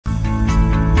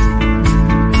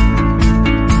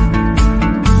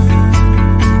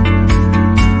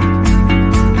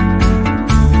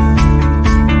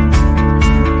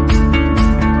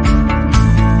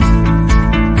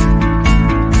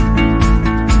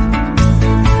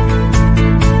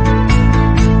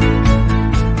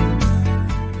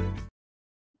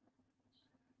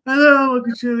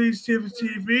welcome to Lee Statham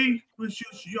TV, which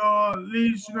is your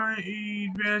Leeds United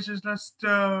versus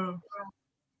Leicester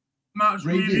match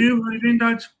review. How are you doing,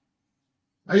 Dad?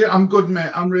 Yeah, I'm good,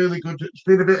 mate. I'm really good. It's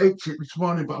been a bit hectic this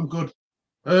morning, but I'm good.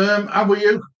 How are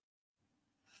you?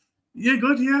 Yeah,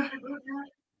 good, yeah.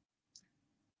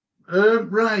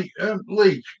 Right,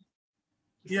 Lee.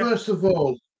 Yeah. First of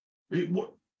all,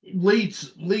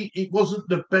 Leeds, it wasn't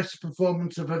the best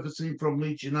performance I've ever seen from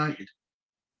Leeds United.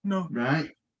 No.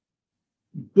 Right,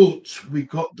 but we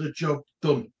got the job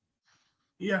done.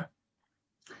 Yeah.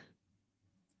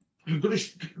 I'm going to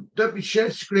let me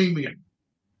share screen with you.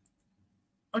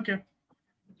 Okay.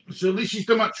 So this is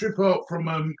the match report from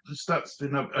the stats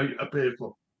thing I paid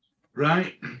for,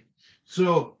 right?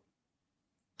 So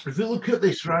if you look at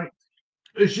this, right,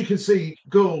 as you can see,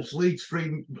 goals, Leeds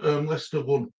 3, Leicester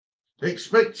 1.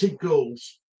 Expected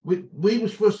goals, we were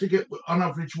supposed to get on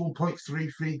average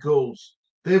 1.33 goals.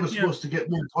 They were supposed to get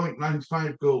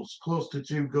 1.95 goals, close to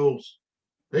 2 goals.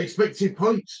 The expected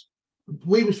points,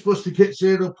 we were supposed to get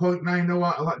 0.90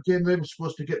 out of that game. They were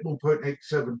supposed to get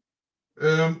 1.87.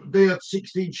 They had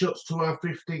 16 shots to our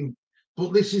 15.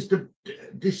 But this is the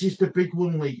big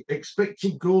one, Lee.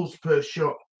 Expected goals per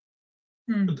shot.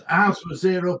 Ours were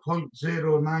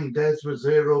 0.09. Theirs were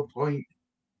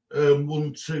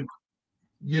 0.12.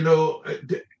 You know,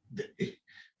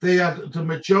 they had the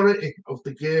majority of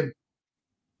the game,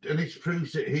 and it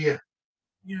proves it here.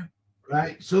 Yeah.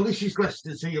 Right. So this is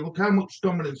Leicester's here. Look how much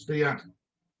dominance they had.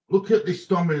 Look at this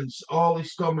dominance, all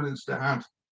this dominance they had.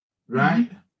 Right.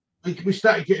 We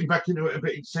started getting back into it a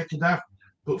bit in second half,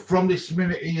 but from this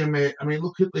minute here, mate, I mean,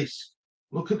 look at this.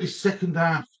 Look at this second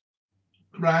half.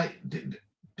 Right.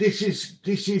 This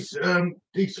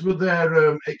were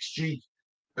their XG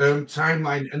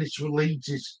timeline, and it's for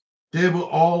Leeds. They were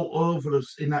all over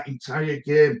us in that entire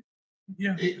game.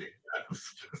 Yeah.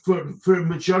 For a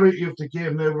majority of the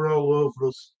game, they were all over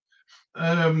us.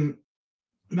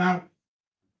 Now,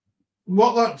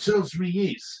 what that tells me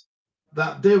is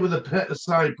that they were the better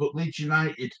side, but Leeds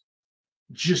United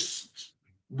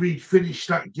we finished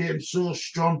that game so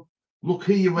strong. Look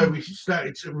here where we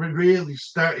really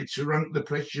started to rank the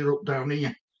pressure up down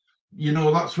here. You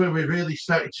know, that's where we really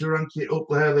started to rank it up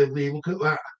there, Lee. Look at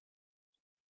that.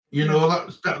 You know,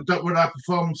 that were our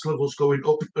performance levels going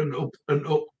up and up and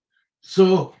up.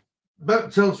 So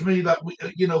that tells me that,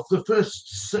 you know, for the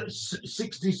first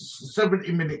 60,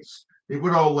 70 minutes, it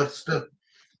were all Leicester.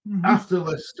 After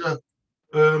Leicester,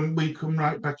 we come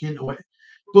right back into it.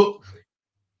 But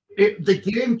the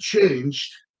game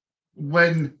changed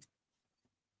when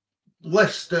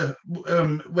Leicester,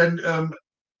 when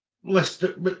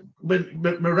Maraska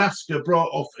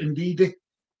brought off Ndidi,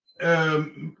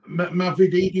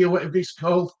 Mavididi, or whatever it's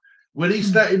called, when he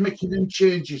started making them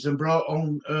changes and brought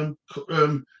on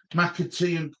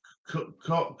McAtee and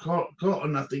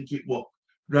Cotton, I think it was,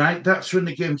 right? That's when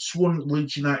the game swung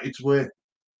Leeds United's way.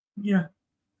 Yeah.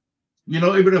 You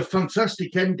know, it was a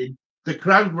fantastic ending. The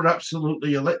crowd were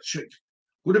absolutely electric.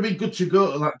 Would have been good to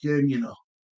go to that game, you know.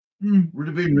 Would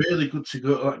have been really good to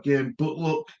go to that game. But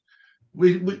look,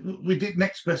 we did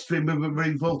next best thing. We were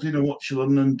involved in a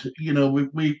watch-along, and you know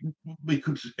we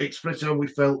could express how we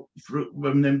felt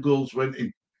when them goals went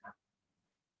in.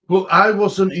 But I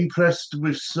wasn't impressed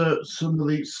with some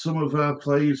of our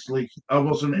players. Like I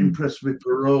wasn't impressed with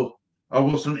Barrow. I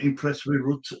wasn't impressed with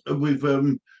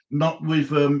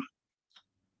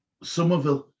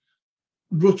Somerville.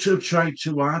 Rutter tried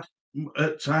too hard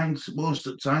at times, most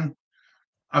of the time.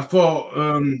 I thought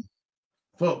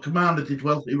Commander did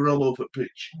well. He were all over the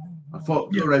pitch. I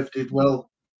thought Gorev did well.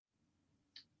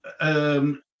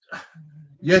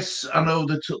 Yes, I know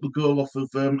they took the goal off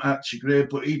of Archie Gray,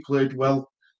 but he played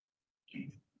well.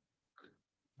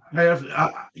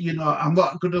 You know, I'm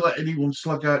not going to let anyone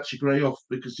slag Archie Gray off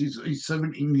because he's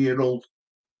 17-year-old.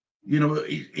 You know,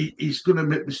 he's going to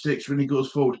make mistakes when he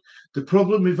goes forward. The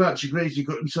problem with Archie Gray is he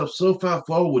got himself so far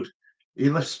forward, he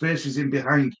left spaces in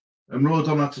behind, and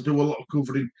Rodon had to do a lot of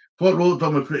covering. But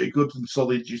Rodon were pretty good and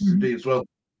solid yesterday as well.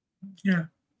 Yeah.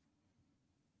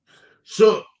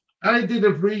 So I did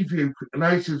a review, and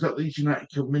I said that Leeds United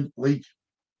could win the league.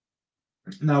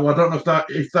 Now I don't know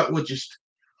if that were just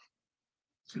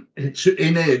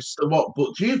in age or what,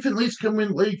 but do you think Leeds can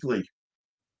win legally?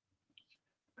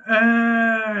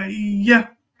 Yeah.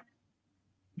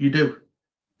 You do?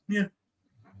 Yeah.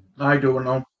 I don't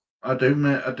know. I do,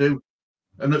 mate. I do.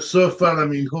 And it's so far, I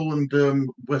mean, Hull and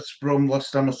West Brom,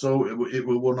 last time I saw it, it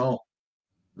were 1-1.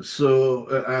 So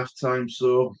at half time,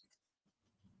 so.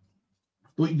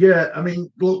 But yeah, I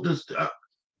mean, look,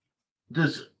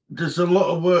 there's a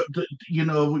lot of work that, you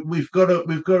know, we've got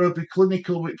to be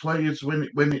clinical with players when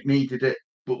it needed it.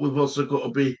 but we've also got to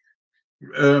be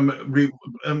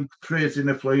praising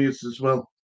the players as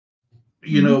well.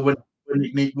 You know, when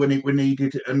we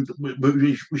needed, and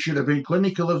we should have been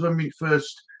clinical of them in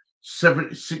first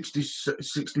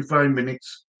 65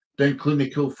 minutes, then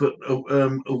clinical for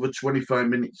over 25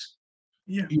 minutes.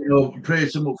 Yeah. You know,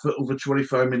 praise them up for over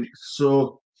 25 minutes.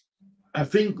 So I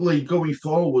think, Lee, going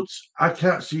forwards, I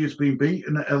can't see us being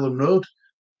beaten at Ellen Road.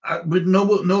 With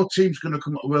no team's going to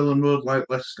come up to Ellen Road like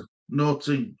Leicester. No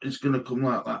team is going to come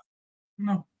like that.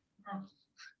 No.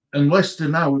 And Leicester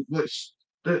now, let's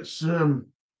I'll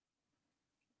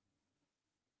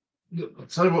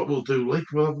tell you what we'll do, Lee.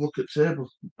 We'll have a look at table.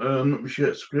 Let me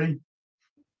share screen.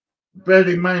 Bear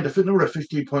in mind, I think there were a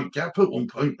 15-point gap at one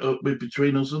point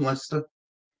between us and Leicester.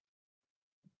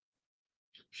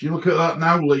 If you look at that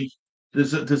now, Lee,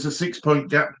 there's a 6-point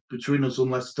gap between us and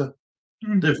Leicester.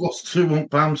 They've lost 2 on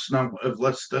bounce now of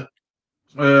Leicester.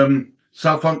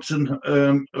 Southampton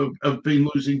have been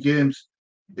losing games.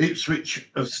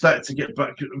 Ipswich have started to get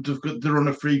back. They're on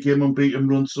a 3-game unbeaten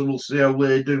run, so we'll see how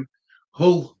they do.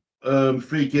 Hull,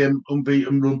 3-game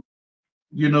unbeaten run.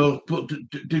 You know, but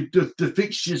the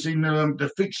fixtures in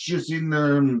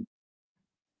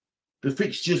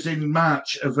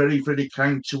March are very, very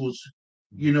kind to us.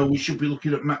 You know, we should be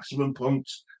looking at maximum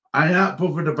points. I aren't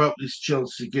bothered about this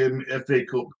Chelsea game, FA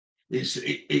Cup.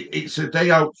 It's a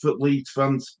day out for Leeds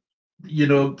fans. You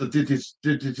know, they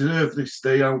deserve this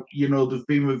day out. You know, they've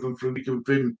been with them for a week and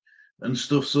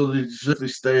stuff, so they deserve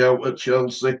this day out at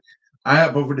Chelsea. I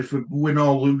ain't bothered if we win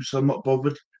or lose. I'm not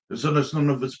bothered as long as none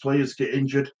of us players get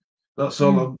injured. That's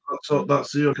all.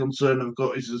 That's the only concern I've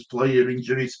got is player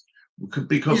injuries,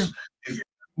 because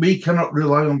we cannot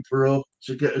rely on Pro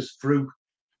to get us through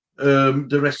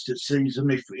the rest of the season.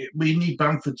 If we need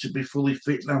Bamford to be fully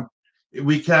fit now,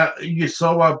 we can't. You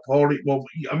saw how poor it was.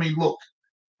 I mean, look,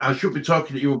 I should be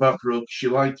talking to you about Pro because you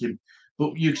like him,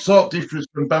 but you saw difference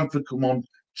when Bamford come on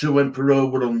to when Pro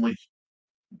were on league.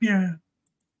 Yeah.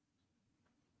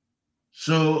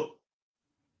 So,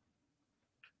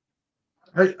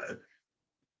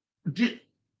 did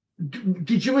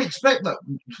you expect that?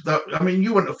 I mean,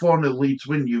 you went to 4-0 Leeds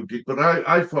win, you did, but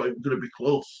I thought it was going to be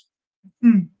close.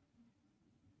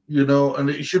 You know, and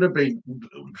it should have been.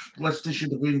 Leicester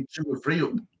should have been 2 or 3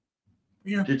 up.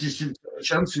 Yeah. They just didn't get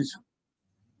chances.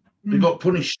 They got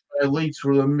punished by Leeds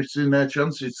for them missing their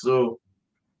chances. So,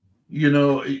 you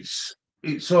know, it's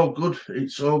all good.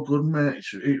 It's all good, mate.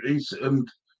 It's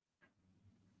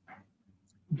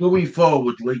going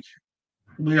forward, Lee.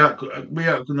 We aren't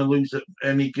going to lose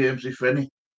any games, if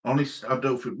any. Honest, I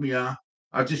don't think we are.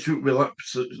 I just think we're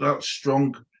that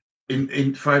strong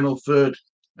in final third.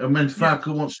 And when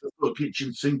Farker wants to put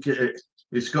kitchen sink at it,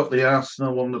 he's got the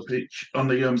Arsenal on the pitch, on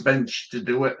the bench to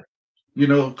do it. You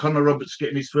know, Connor Roberts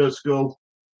getting his first goal.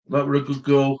 That was a good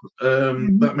goal.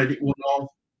 That made it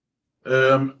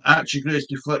 1-0. Archie Gray's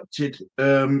deflected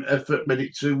effort made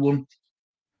it 2-1.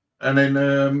 And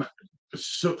then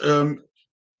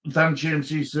Dan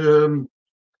James's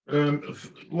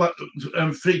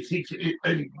free kick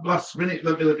last minute.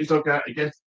 Let me talk out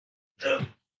again.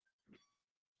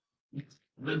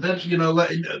 Then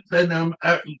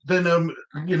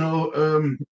you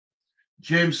know,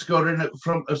 James scoring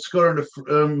from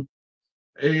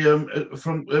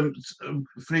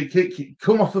free kick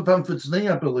come off of Bamford's knee,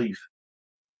 I believe.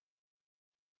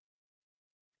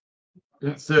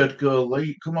 That third goal,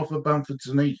 late come off of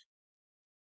Bamford's knee.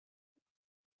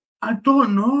 I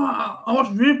don't know. I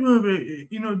was reading of it.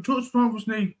 You know, touched Bamford's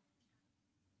knee.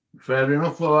 Fair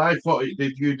enough. Well, I thought it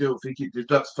did. You don't think it did.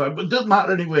 That's fine, but it doesn't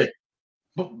matter anyway.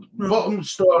 But bottom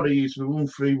story is we won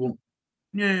 3-1.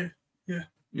 Yeah.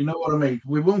 You know what I mean?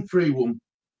 We won 3-1.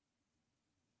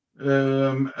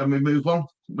 And we move on.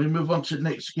 We move on to the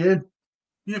next game.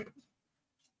 Yep.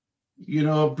 You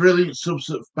know, brilliant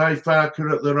subs by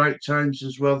Farker at the right times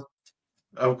as well.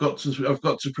 I've got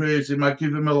to praise him. I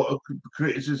give him a lot of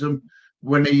criticism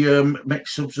when he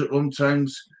makes subs at run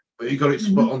times, but he got it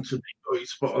spot on today. Got it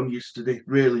spot on yesterday.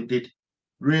 Really did.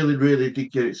 Really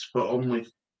did get it spot on, Lee.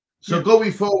 So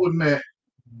going forward, mate,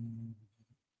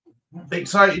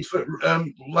 excited for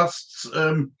last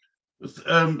 30.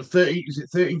 Is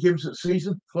it 13 games at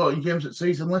season? 14 games at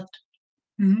season left.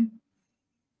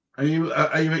 Are you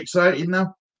excited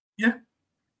now? Yeah.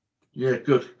 Yeah.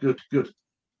 Good.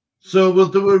 So we'll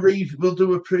do a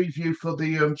preview for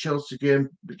the Chelsea game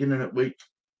beginning of week.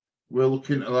 We'll look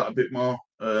into that a bit more.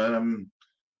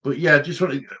 But yeah, just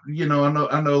wanted, you know,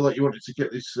 I know that you wanted to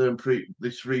get this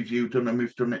this review done, and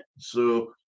we've done it.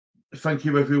 So thank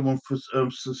you everyone for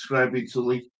subscribing to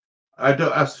Lee. I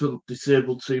don't ask for the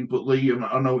disabled team, but Lee,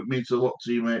 I know it means a lot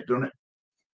to you, mate, doesn't it?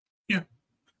 Yeah.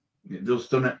 It does,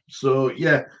 doesn't it? So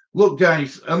yeah, look,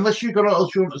 guys. Unless you've got what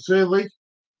else you want to say, Lee.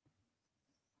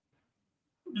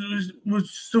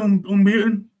 Was still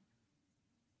unbeaten.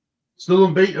 Still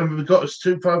unbeaten. We've got his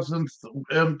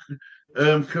 2000th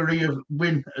career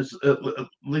win as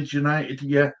Leeds United.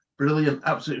 Yeah, brilliant,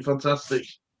 absolutely fantastic.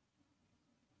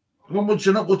 How much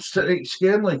you not much to take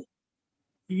game, Lee?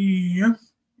 Yeah.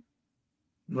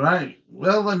 Right.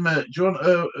 Well then, do you want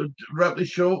to wrap this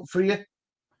show up for you?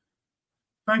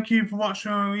 Thank you for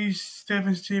watching on Lee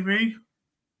Statham TV.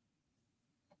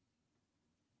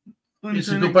 It's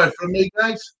a goodbye from me,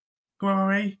 guys. Go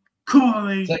away. Come on,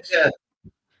 Lee. Take care.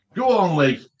 Go on,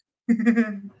 Lee.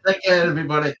 Take care,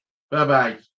 everybody.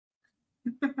 Bye-bye.